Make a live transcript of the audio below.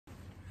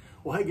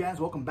Well, hey guys,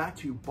 welcome back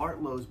to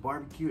Bartlow's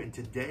Barbecue, and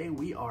today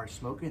we are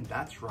smoking,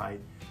 that's right,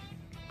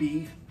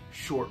 beef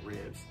short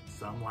ribs.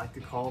 Some like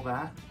to call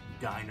that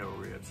dino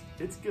ribs.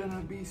 It's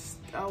gonna be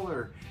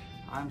stellar.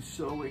 I'm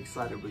so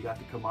excited. We got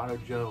the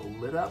Kamado Joe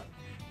lit up,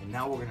 and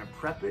now we're gonna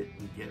prep it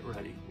and get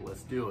ready.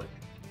 Let's do it.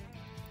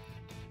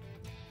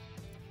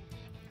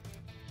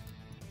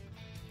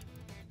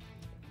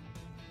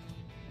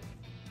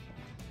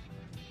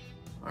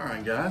 All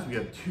right, guys, we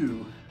have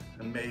two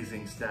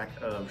amazing stack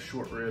of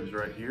short ribs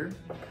right here.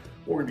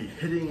 We're gonna be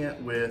hitting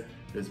it with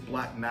this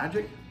Black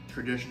Magic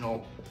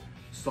traditional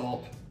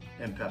salt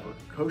and pepper,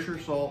 kosher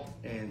salt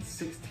and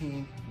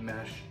 16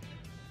 mesh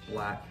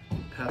black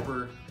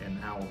pepper.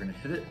 And now we're gonna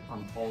hit it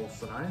on all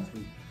sides.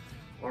 We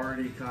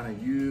already kind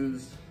of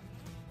used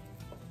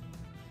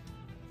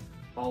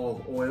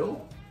olive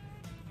oil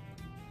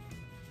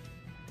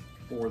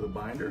for the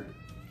binder.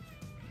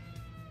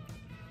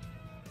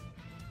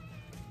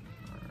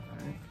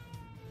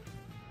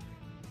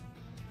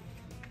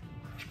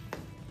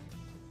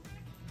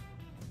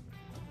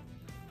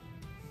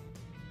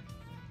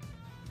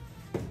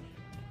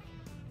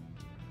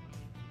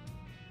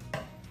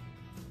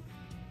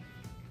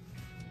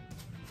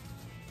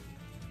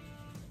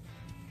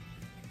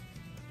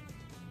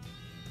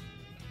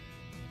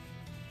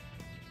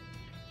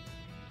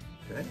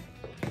 Okay,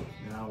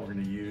 now we're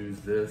going to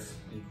use this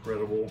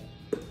incredible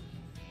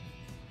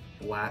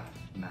Black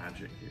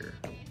Magic here.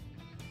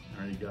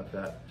 Already got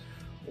that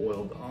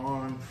oiled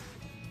on.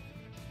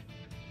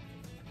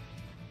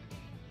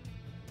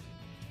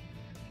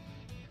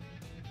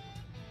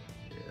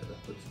 Yeah,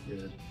 that looks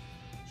good.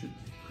 Should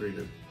create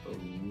a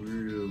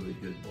really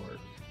good bark.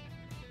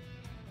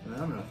 And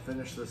then I'm going to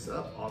finish this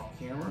up off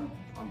camera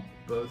on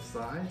both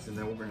sides, and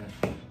then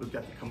we've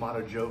got the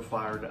Kamado Joe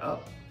fired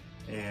up,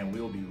 and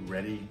we'll be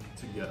ready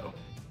to go.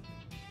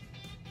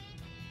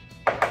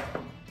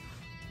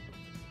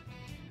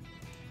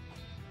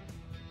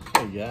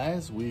 Hey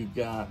guys, we've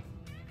got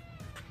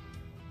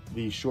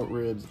these short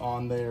ribs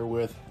on there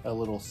with a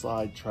little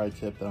side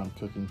tri-tip that I'm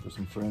cooking for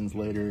some friends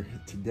later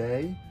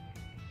today.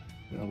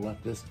 I'm gonna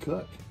let this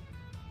cook,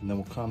 and then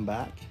we'll come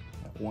back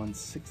at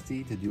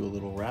 160 to do a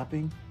little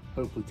wrapping.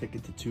 Hopefully take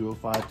it to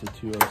 205 to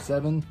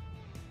 207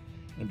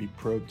 and be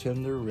probe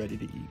tender, ready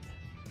to eat.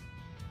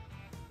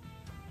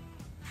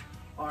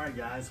 All right,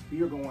 guys,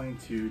 we are going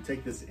to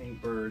take this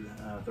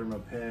Inkbird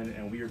thermopen,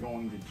 and we are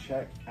going to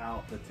check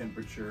out the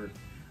temperature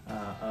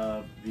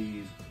of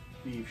these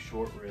beef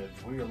short ribs.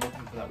 We are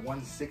looking for that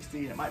 160,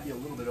 and it might be a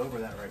little bit over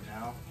that right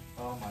now.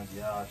 Oh my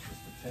gosh,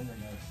 just the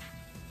tenderness.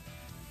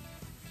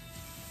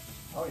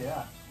 Oh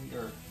yeah, we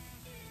are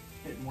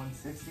hitting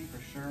 160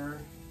 for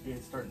sure.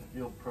 It's starting to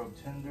feel probe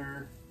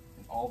tender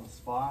in all the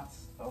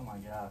spots. Oh my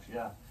gosh,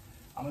 yeah.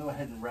 I'm gonna go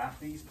ahead and wrap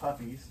these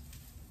puppies,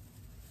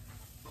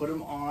 put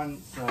them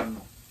on some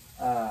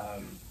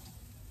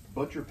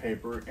butcher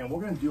paper, and we're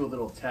gonna do a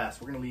little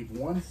test. We're gonna leave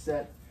one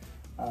set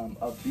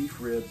of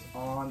beef ribs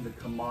on the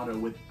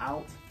Kamado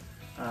without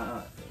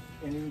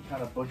any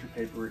kind of butcher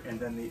paper, and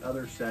then the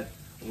other set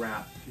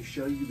wrapped to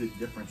show you the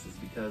differences,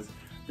 because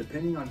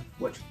depending on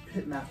which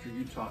pitmaster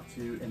you talk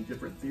to and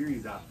different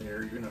theories out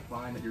there, you're gonna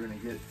find that you're gonna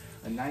get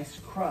a nice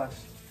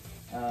crust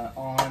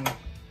on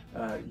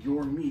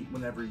your meat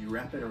whenever you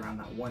wrap it around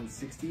that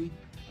 160.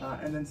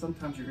 And then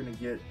sometimes you're gonna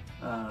get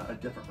a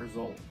different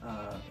result.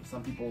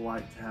 Some people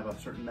like to have a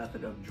certain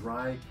method of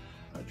dry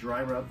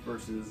rub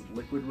versus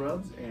liquid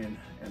rubs, and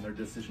their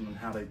decision on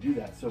how they do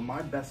that. So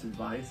my best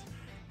advice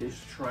is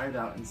try it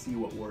out and see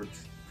what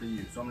works for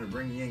you. So I'm gonna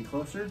bring you in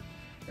closer,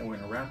 and we're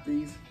gonna wrap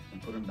these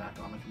and put them back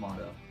on the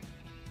Kamado.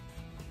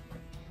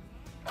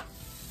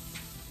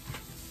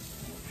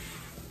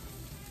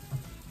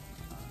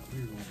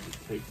 We're going to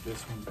take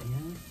this one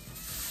here.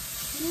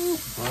 Ooh,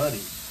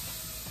 buddy.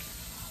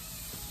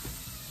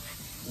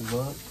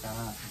 Look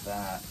at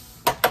that.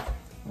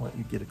 I'll let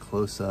you get a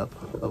close-up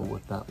of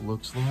what that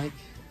looks like.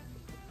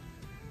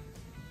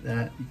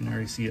 That, you can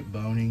already see it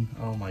boning.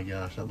 Oh my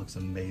gosh, that looks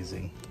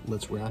amazing.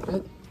 Let's wrap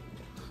it.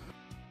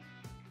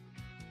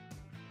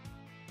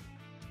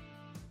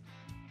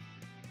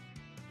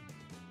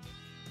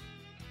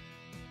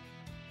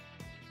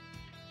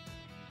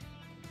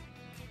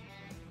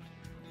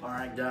 All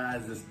right,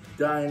 guys, this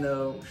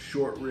dino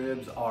short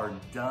ribs are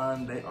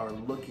done. They are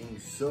looking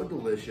so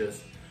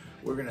delicious.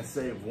 We're gonna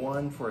save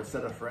one for a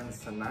set of friends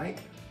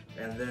tonight,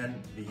 and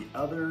then the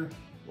other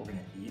we're gonna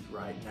eat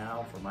right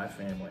now for my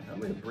family. I'm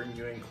gonna bring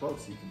you in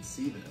close so you can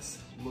see this.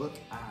 Look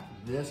at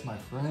this, my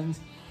friends.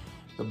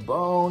 The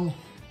bone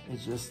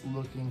is just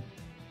looking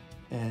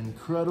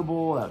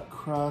incredible. That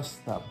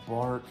crust, that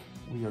bark,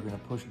 we are gonna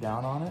push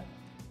down on it.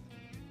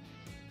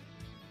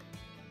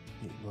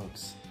 It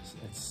looks,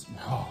 it's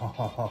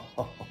oh,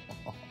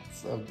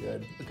 so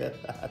good. Look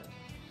at that.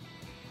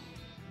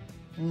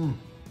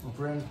 My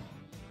friend.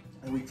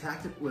 And we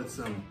tacked it with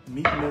some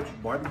Meat Mitch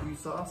barbecue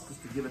sauce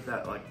just to give it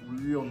that like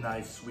real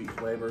nice sweet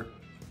flavor.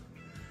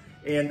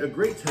 And a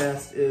great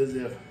test is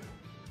if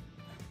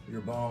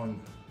your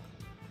bone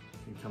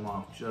can come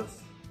off just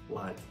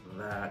like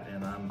that.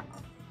 And I'm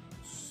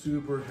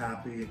super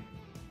happy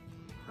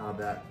how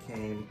that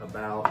came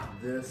about.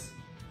 This,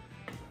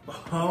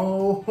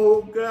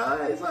 oh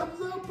guys, I'm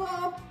so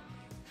pumped.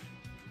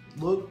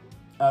 Look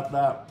at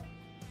that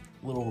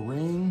little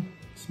ring,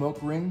 smoke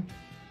ring.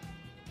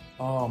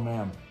 Oh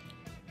man,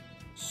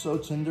 so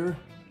tender.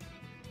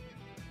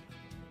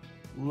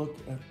 Look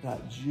at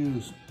that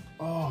juice.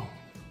 Oh,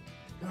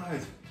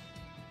 guys,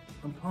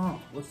 I'm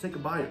pumped. Let's take a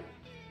bite.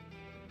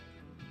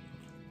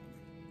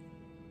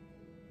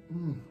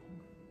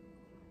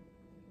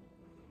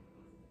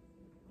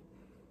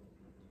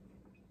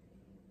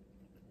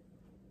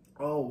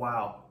 Oh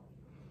wow,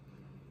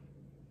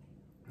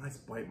 nice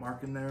bite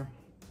mark in there.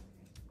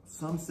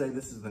 Some say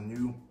this is the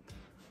new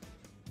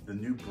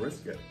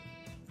brisket.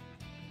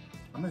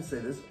 I'm gonna say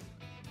this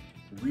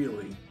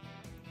really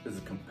is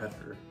a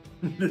competitor.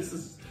 This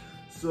is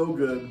so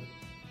good.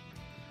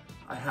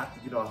 I have to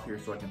get off here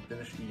so I can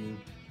finish eating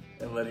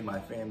and letting my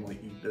family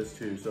eat this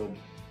too. So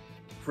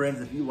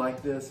friends, if you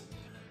like this,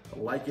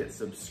 like it,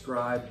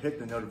 subscribe, hit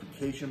the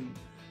notification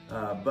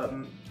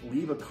button,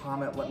 leave a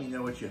comment, let me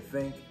know what you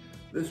think.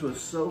 This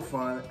was so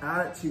fun.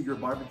 Add it to your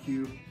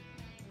barbecue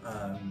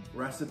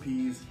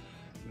recipes.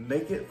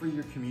 Make it for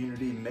your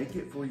community, make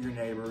it for your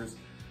neighbors.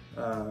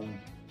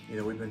 You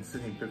know, we've been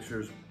sending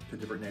pictures to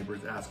different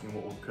neighbors asking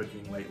what we're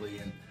cooking lately,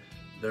 and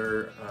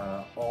they're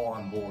all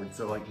on board.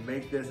 So like,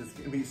 make this, it's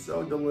gonna be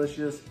so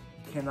delicious.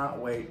 Cannot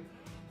wait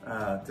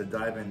to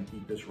dive in and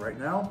eat this right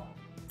now.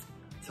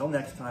 Till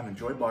next time,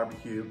 enjoy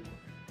barbecue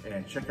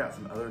and check out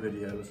some other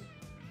videos.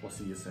 We'll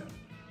see you soon.